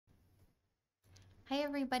Hi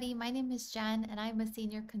everybody, my name is Jen and I'm a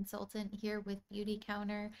senior consultant here with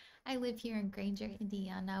Beautycounter. I live here in Granger,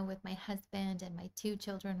 Indiana with my husband and my two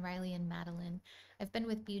children, Riley and Madeline. I've been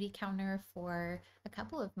with Beautycounter for a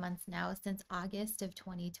couple of months now, since August of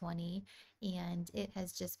 2020, and it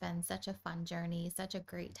has just been such a fun journey, such a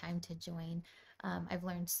great time to join. I've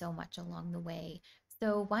learned so much along the way.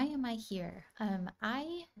 So why am I here?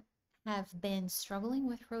 I have been struggling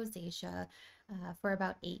with rosacea for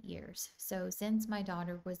about 8 years. So since my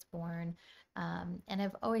daughter was born, and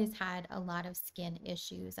I've always had a lot of skin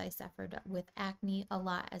issues. I suffered with acne a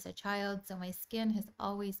lot as a child, so my skin has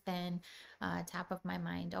always been top of my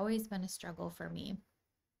mind, always been a struggle for me.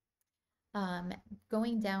 um,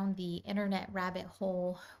 Going down the internet rabbit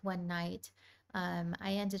hole one night,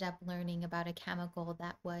 I ended up learning about a chemical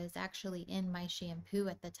that was actually in my shampoo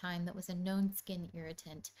at the time that was a known skin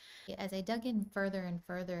irritant. As I dug in further and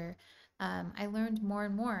further, I learned more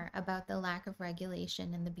and more about the lack of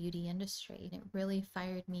regulation in the beauty industry, and it really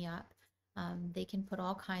fired me up. They can put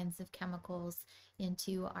all kinds of chemicals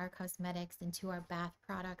into our cosmetics, into our bath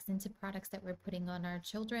products, into products that we're putting on our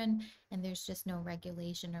children, and there's just no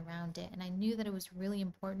regulation around it. And I knew that it was really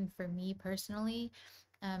important for me personally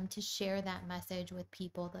to share that message with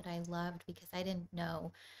people that I loved, because I didn't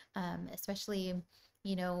know, especially.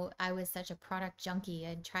 I was such a product junkie.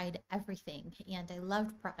 I tried everything and I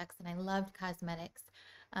loved products and I loved cosmetics.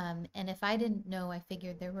 And if I didn't know, I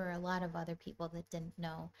figured there were a lot of other people that didn't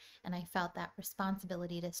know. And I felt that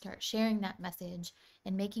responsibility to start sharing that message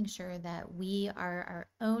and making sure that we are our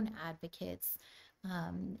own advocates,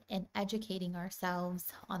 and educating ourselves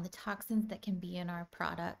on the toxins that can be in our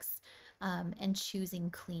products, and choosing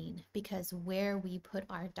clean, because where we put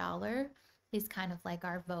our dollar is kind of like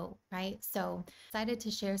our vote, right? So excited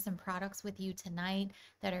to share some products with you tonight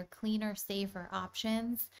that are cleaner, safer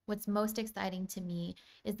options. What's most exciting to me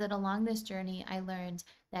is that along this journey, I learned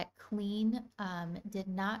that clean did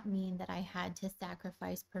not mean that I had to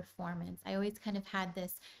sacrifice performance. I always kind of had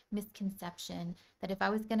this misconception that if I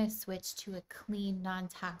was going to switch to a clean,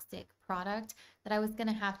 non-toxic product, that I was going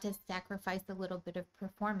to have to sacrifice a little bit of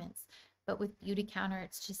performance. But with Beautycounter,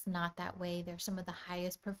 it's just not that way. They're some of the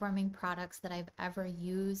highest performing products that I've ever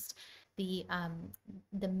used. The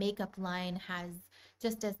makeup line has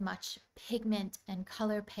just as much pigment and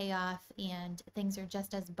color payoff, and things are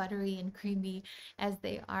just as buttery and creamy as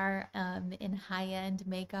they are in high-end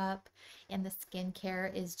makeup. And the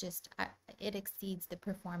skincare is just, it exceeds the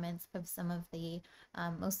performance of some of the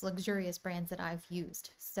most luxurious brands that I've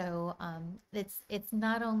used. So it's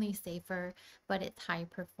not only safer, but it's high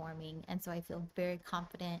performing. And so I feel very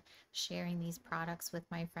confident sharing these products with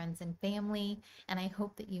my friends and family. And I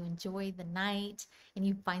hope that you enjoy the night and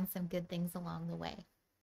you find some good things along the way.